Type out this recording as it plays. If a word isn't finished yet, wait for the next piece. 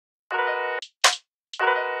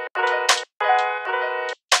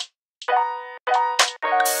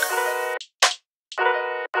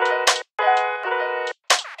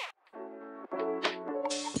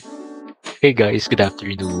Hey guys, good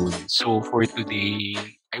afternoon. So for today,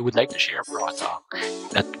 I would like to share a product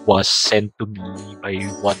that was sent to me by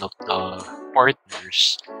one of the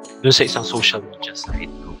partners dun sa isang social media site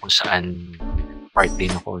no, kung saan part din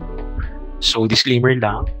ako. No? So disclaimer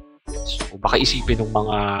lang, so baka isipin ng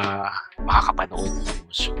mga makakapanood. No?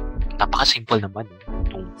 So napaka-simple naman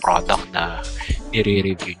itong product na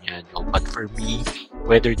nire-review niya. No? But for me,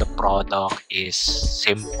 whether the product is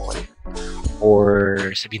simple or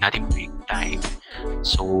sabihin natin big time.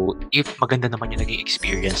 So, if maganda naman yung naging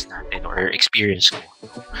experience natin or experience ko,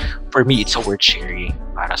 for me, it's a worth sharing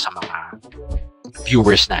para sa mga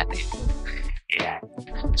viewers natin. Ayan.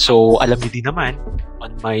 So, alam niyo din naman,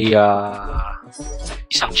 on my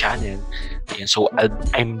isang channel, ayan, so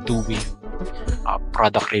I'm doing a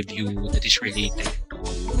product review that is related to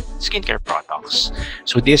skincare products.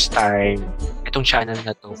 So, this time, itong channel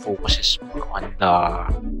na to focuses more on the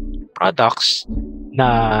products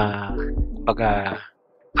na kumbaga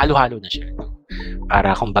halo-halo na siya no?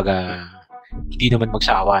 Para kumbaga hindi naman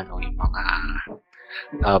magsawa no yung mga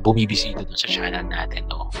bumibisita dun sa channel natin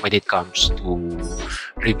no when it comes to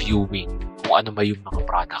reviewing kung ano ba yung mga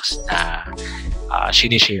products na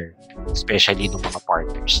sinishare especially ng mga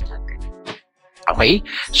partners natin. Okay,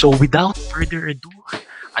 so without further ado,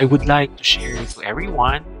 I would like to share to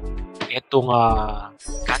everyone itong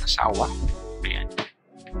Kanazawa. Ayan.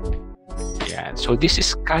 Yeah, so this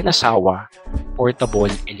is Kanazawa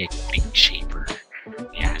Portable Electric Shaver.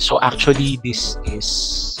 Yeah, so actually this is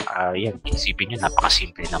yan, isipin nyo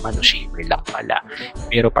napakasimple naman, no, shaver lang pala.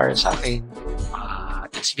 Pero para sa akin,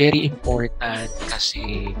 it's very important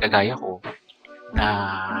kasi kagaya ko na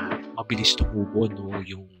mabilis tumubo no,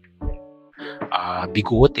 yung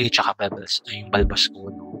bigote tsaka yung balbas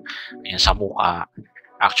ko no, ayan, sa mukha.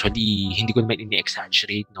 Actually, hindi ko naman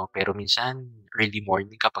ini-exaggerate, no? Pero minsan, early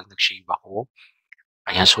morning kapag nag-shave ako,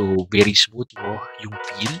 ayan, so very smooth, no? Yung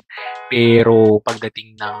feel. Pero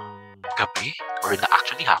pagdating ng gabi, or na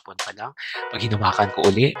actually hapon pa lang, pag hinawakan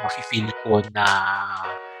ko uli, mafe-feel ko na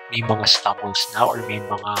may mga stubbles na or may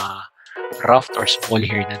mga rough or small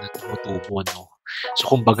hair na tumutubo, no?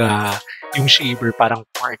 So, kumbaga, yung shaver parang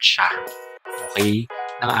part siya, okay,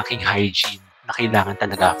 ng aking hygiene na kailangan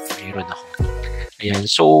talaga mayroon ako. Ayan,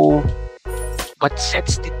 so what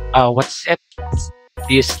sets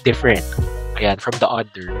this different ayan from the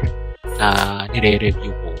other na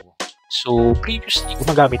nire-review ko. So previously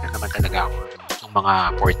gumagamit na naman talaga ako ng mga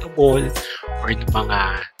portable or ng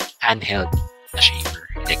mga handheld na shaver,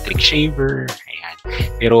 electric shaver, ayan.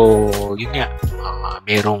 Pero yun nga,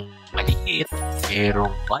 merong maliit,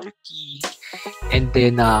 merong bulky, and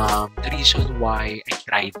then the reason why I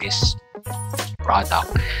tried this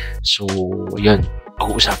product. So, yun,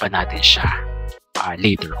 pag-uusapan natin siya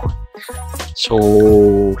later on. So,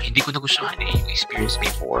 hindi ko nagustuhan yung experience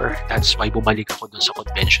before. That's why bumalik ako dun sa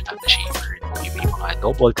conventional na shaver. No? Yung may mga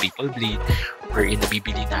double, triple blade, wherein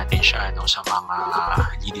nabibili natin siya no, sa mga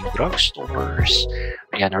leading drugstores,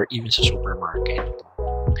 ayan, or even sa supermarket.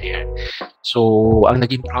 Ayan. So, ang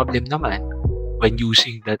naging problem naman when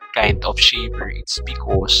using that kind of shaver, it's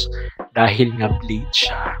because dahil nga blade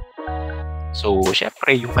siya, so,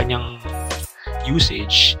 syempre, yung kanyang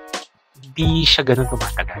usage, hindi siya ganun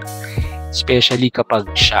tumatagal. Especially kapag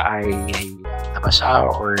siya ay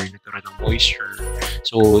nabasa or nagkaroon ng moisture.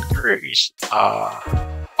 So, there is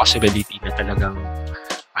possibility na talagang,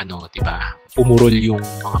 diba, pumurol yung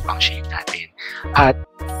mga pang-shave natin. At,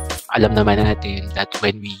 alam naman natin that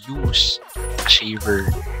when we use a shaver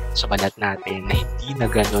sa balat natin na hindi na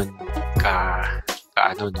ganun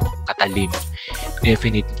katalim,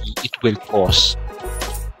 definitely it will cause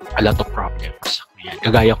a lot of problems. Ayan.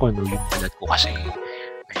 Kagaya ko no, yung balat ko kasi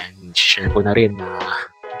ayan, share ko na rin na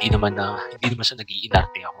hindi naman sa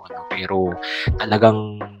nag-iinarte ako no, pero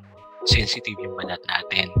talagang sensitive yung balat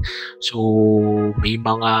natin. So may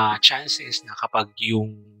mga chances na kapag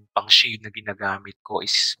yung pang-shave na ginagamit ko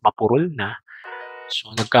is mapurol na,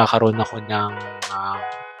 so nagkakaroon ako ng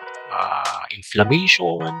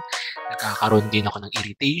inflammation, nagkakaroon din ako ng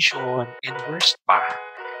irritation, and worst pa,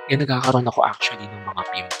 nagkakaroon ako actually ng mga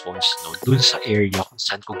pimples no, dun sa area kung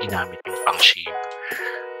saan ko ginamit yung pang-shave.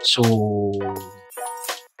 So,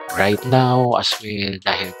 right now, as well,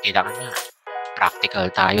 dahil kailangan na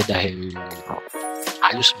practical tayo dahil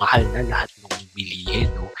halos mahal na lahat ng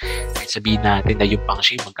bilihin, no? Kahit sabihin natin na yung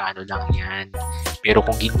pang-shave, magkano lang yan. Pero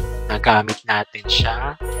kung ginagamit natin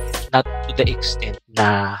siya, not to the extent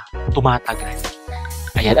na tumatagal,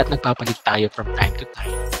 ayan, at nagpapalit tayo from time to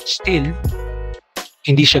time, still,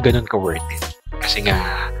 hindi siya ganun ka-worth it. Kasi nga,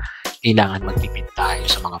 kailangan magtipid tayo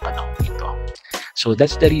sa mga panahon ito. So,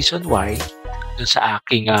 that's the reason why, dun sa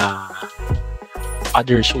aking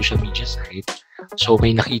other social media site. So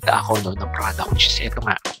may nakita ako no, ng product which is ito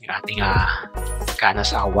nga, yung ating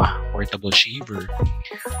Kanazawa Portable Shaver.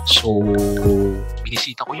 So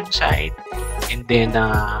binisita ko yung site, and then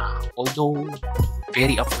although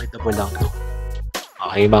very affordable lang to,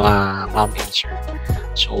 okay, mga mom and sir.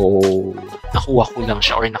 So nakuha ko lang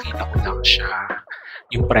siya or nakita ko lang siya,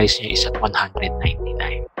 yung price niya is at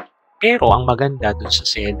 199. Pero ang maganda dun sa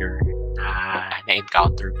seller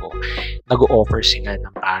na-encounter ko, nag-o-offer sila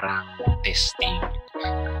ng parang testing.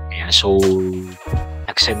 Ayan, so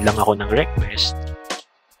nag-send lang ako ng request.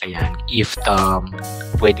 Ayan, if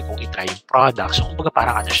pwede kong itry yung product. So kumbaga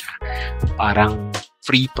parang ano siya, parang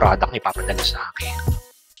free product na ipapadala sa akin.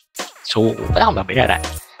 So wala akong babayaran.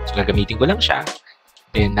 So gagamitin ko lang siya.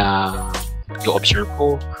 Then yung observe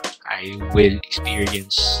ko, I will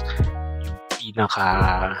experience yung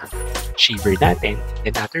pinaka-shaver natin.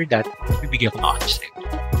 Then after that, bibigyan ko ng honest review.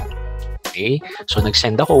 Okay? So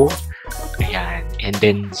nag-send ako. Ayan. And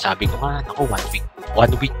then sabi ko nga, naku,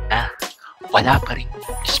 1 week na. Wala pa rin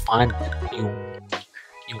respond yung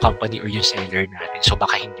company or yung seller natin. So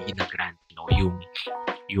baka hindi na-grant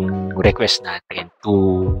yung request natin to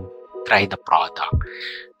try the product.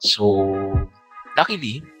 So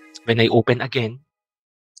luckily, when I open again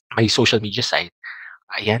my social media site,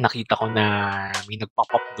 ayan, nakita ko na may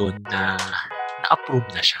nagpop up doon na na-approve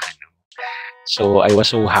na siya. No? So, I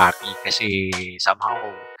was so happy kasi somehow,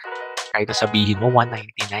 kahit na sabihin mo,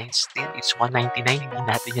 199, still, it's 199, hindi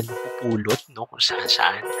natin yan mapupulot, no? Kung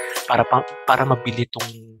saan-saan, para mabili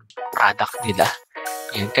tong product nila.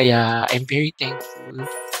 Yan, kaya, I'm very thankful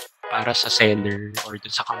para sa seller or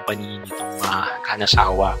dun sa company nitong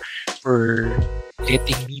Kanazawa for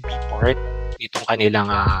letting me be part nitong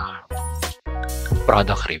kanilang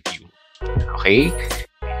product review. Okay?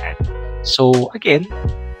 Ayan. So, again,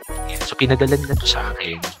 so pinadala nila to sa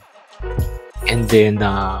akin. And then,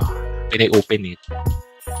 when I open it,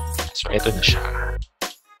 so eto na siya.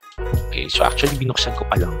 Okay, so actually, binuksan ko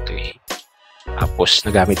pa lang to eh. Tapos,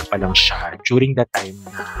 nagamit ko pa lang siya during that time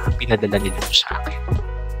na pinadala nila to sa akin.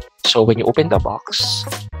 So, when you open the box,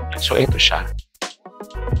 so eto siya.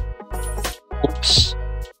 Oops.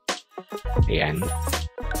 Ayan.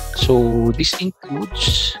 So, this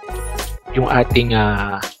includes yung ating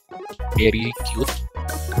very cute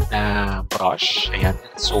na brush. Ayan.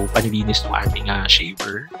 So, panlinis ng ating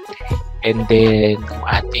shaver. And then, yung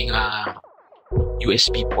ating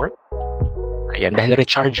USB port. Ayan. Dahil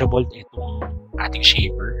rechargeable itong ating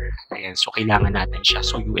shaver. Ayan. So, kailangan natin siya.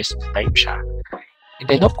 So, USB type siya. And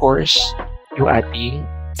then, of course, yung ating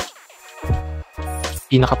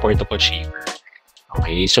pinaka-portable shaver.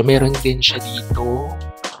 Okay. So, meron din siya dito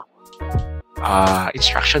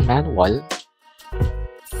instruction manual.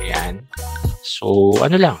 Ayan. So,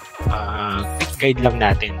 ano lang, quick guide lang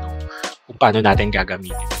natin kung paano natin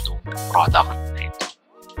gagamitin itong product na ito.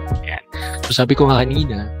 Ayan. So, sabi ko nga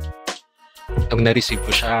kanina, nung na-receive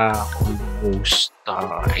ko siya almost,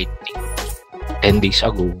 I think, 10 days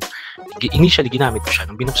ago, initially ginamit ko siya.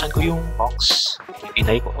 Nung binuksan ko yung box,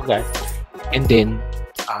 tinay ko agad, and then,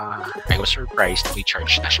 I was surprised na may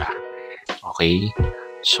charge na siya. Okay?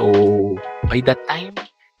 So, by that time,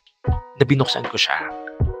 na binuksan ko siya,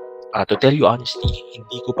 to tell you honestly,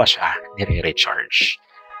 hindi ko pa siya nire-recharge.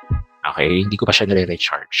 Okay? Hindi ko pa siya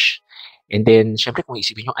nire-recharge. And then, syempre kung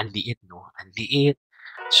isipin nyo, ang liit, no? Ang liit.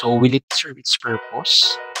 So, will it serve its purpose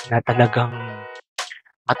na talagang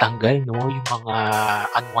matanggal, no? Yung mga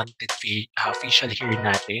unwanted facial hair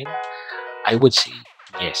natin? I would say,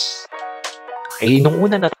 yes. Okay? Nung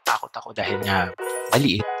una natatakot ako dahil nga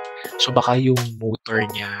maliit. So baka yung motor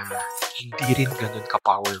niya hindi rin ganun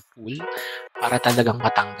ka-powerful para talagang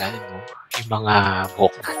matanggal, no? Yung mga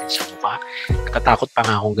buhok natin sa mukha. Nakatakot pa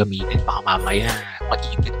nga akong gamitin. Baka mamaya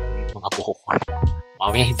mag-ipit ko yung mga buhok ko.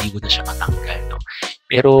 Mamaya hindi ko na siya matanggal, no?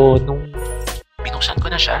 Pero nung binuksan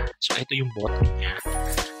ko na siya, so ito yung button niya.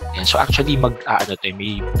 Yan. So actually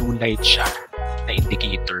may blue light siya na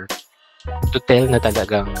indicator to tell na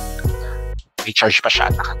talagang may charge pa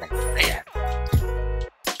siya at nakatagal. Ayan.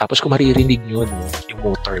 Tapos kung maririnig nyo, no, yung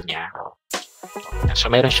motor niya. So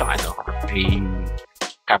meron siyang may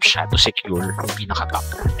cap siya to secure yung pinaka-top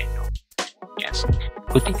natin. No? Yes.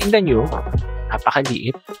 Kung titingnan nyo,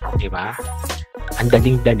 napakaliit, di ba? Ang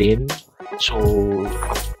daling-dalin. So,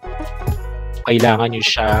 kailangan nyo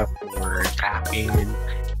siya for travel.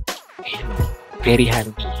 Ayan, very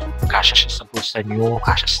handy. Kasya siya sa bulsa nyo,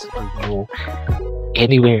 kasya sa bag nyo,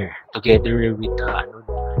 anywhere. Together with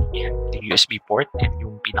the USB port and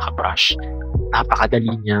yung pinaka-brush,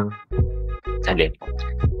 napakadali niyang dalhin.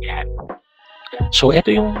 Yan. So,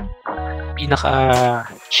 ito yung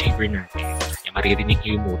pinaka-shaver natin. Yan, maririnig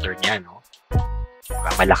niyo yung motor niya, no?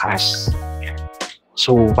 Diba? Malakas. Ayan.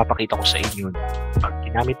 So, papakita ko sa inyo, pag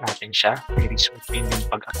ginamit natin siya, very smooth din yung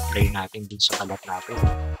pag-apply natin dun sa balat natin.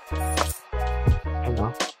 Ano?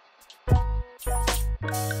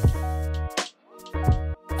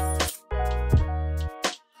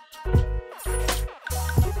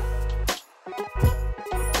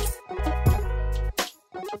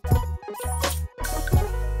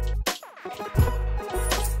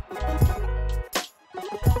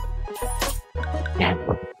 Yan.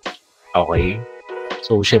 Okay.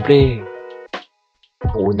 So, syempre,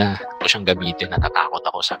 una ko siyang gamitin, natatakot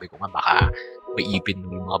ako. Sabi ko nga baka maipin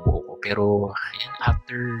mo yung mga buhok ko. Pero, ayan,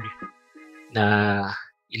 after na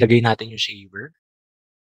ilagay natin yung shaver,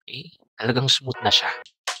 okay, talagang smooth na siya.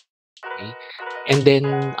 Okay? And then,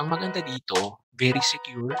 ang maganda dito, very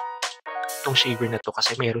secure itong shaver na to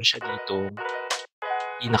kasi meron siya dito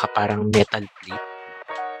pinaka parang metal plate.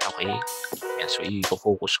 Okay? Yan, so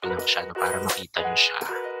i-focus ko lang siya no, para makita nyo siya.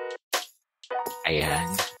 Ayan.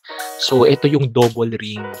 So, ito yung double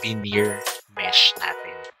ring veneer mesh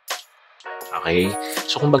natin. Okay?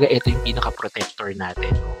 So, kumbaga, ito yung pinaka-protector natin.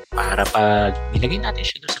 No? Para pag nilagay natin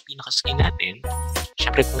siya doon sa pinaka-skin natin,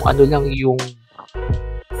 syempre kung ano lang yung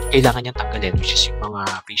kailangan niyang tanggalin, which is yung mga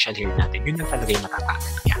facial hair natin, yun lang talaga yung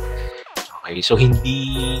matatanggal niya. Okay? So, hindi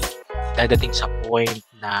dadating sa point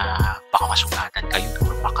na baka masugatan kayo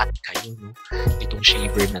or makat kayo no? Itong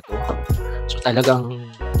shaver na to. So,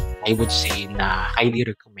 talagang I would say na highly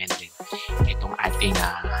recommended itong ating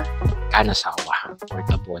Kanazawa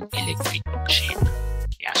Portable Electric Shaver.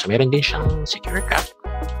 Yeah, so meron din siyang secure cap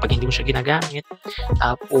pag hindi mo siya ginagamit.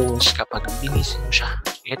 Tapos kapag linisin mo siya,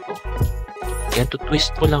 ito, ayan,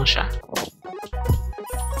 twist mo lang siya.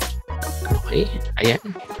 Okay,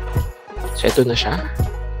 ayan. So ito na siya.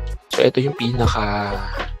 So ito yung pinaka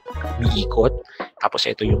umiikot. Tapos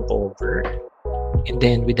ito yung cover. And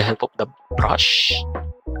then with the help of the brush,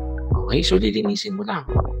 okay, so lilinisin mo lang.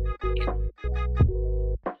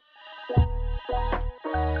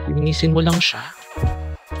 Lilinisin mo lang siya.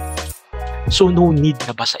 So, no need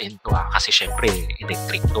na basain to kasi syempre,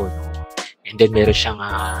 electric to, no? And then, meron siyang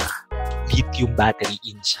lithium battery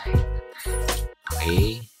inside.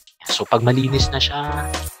 Okay? So, pag malinis na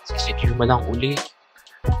siya, secure mo lang uli.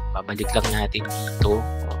 Babalik lang natin dito.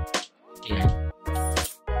 Ayan.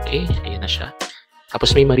 Okay, ayan na siya.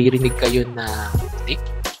 Tapos, may maririnig kayo na tick.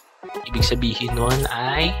 Ibig sabihin nun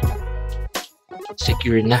ay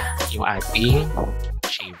secure na yung ating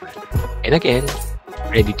shaver. And again,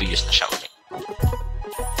 ready to use na siya ulit.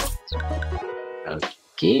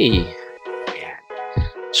 Okay. Ayan.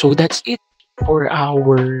 So that's it for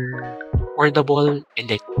our portable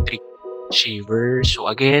electric shaver.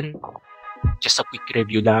 So again, just a quick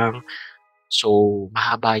review lang. So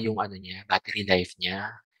mahaba yung niya, battery life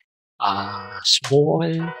niya.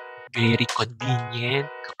 Small, very convenient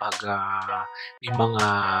kapag may mga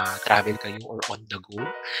travel kayo or on the go.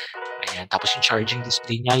 Ayan. Tapos yung charging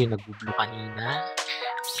display niya, yung nag-blue kanina.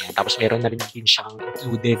 Ayan. Tapos meron na rin din siyang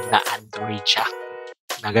included na Android jack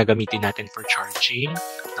na gagamitin natin for charging.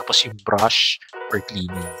 Tapos yung brush for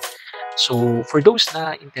cleaning. So, for those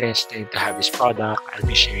na interested to have this product, I'll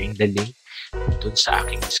be sharing the link dun sa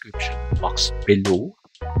aking description box below.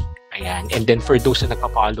 Ayan. And then for those na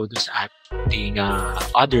nagpa-follow dun sa ating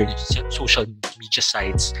other social media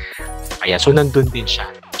sites, ayan, so nandun din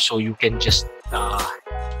siya. So you can just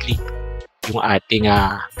click yung ating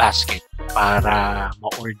basket para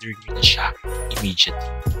ma-order nyo na siya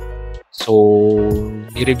immediately. So,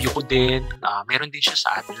 ni-review ko din. Meron din siya sa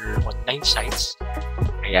other online sites.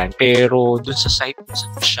 Ayan. Pero dun sa site,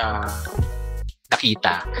 saan ko siya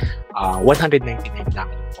nakita, 199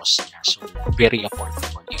 lang yung cost niya. So, very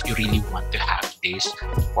affordable if you really want to have this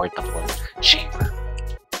portable shaver.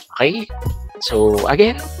 Okay? So,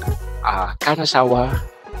 again, Kanazawa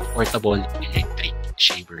Portable Electric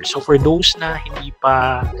Shaver. So, for those na hindi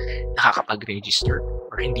pa nakakapag-register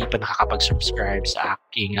or hindi pa nakakapag-subscribe sa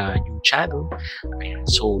aking new channel, ayan,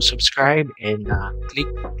 so subscribe and click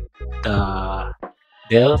the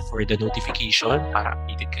bell for the notification para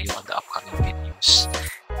updated kayo on the upcoming videos.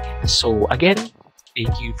 So again,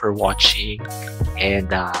 thank you for watching and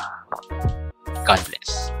God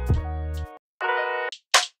bless.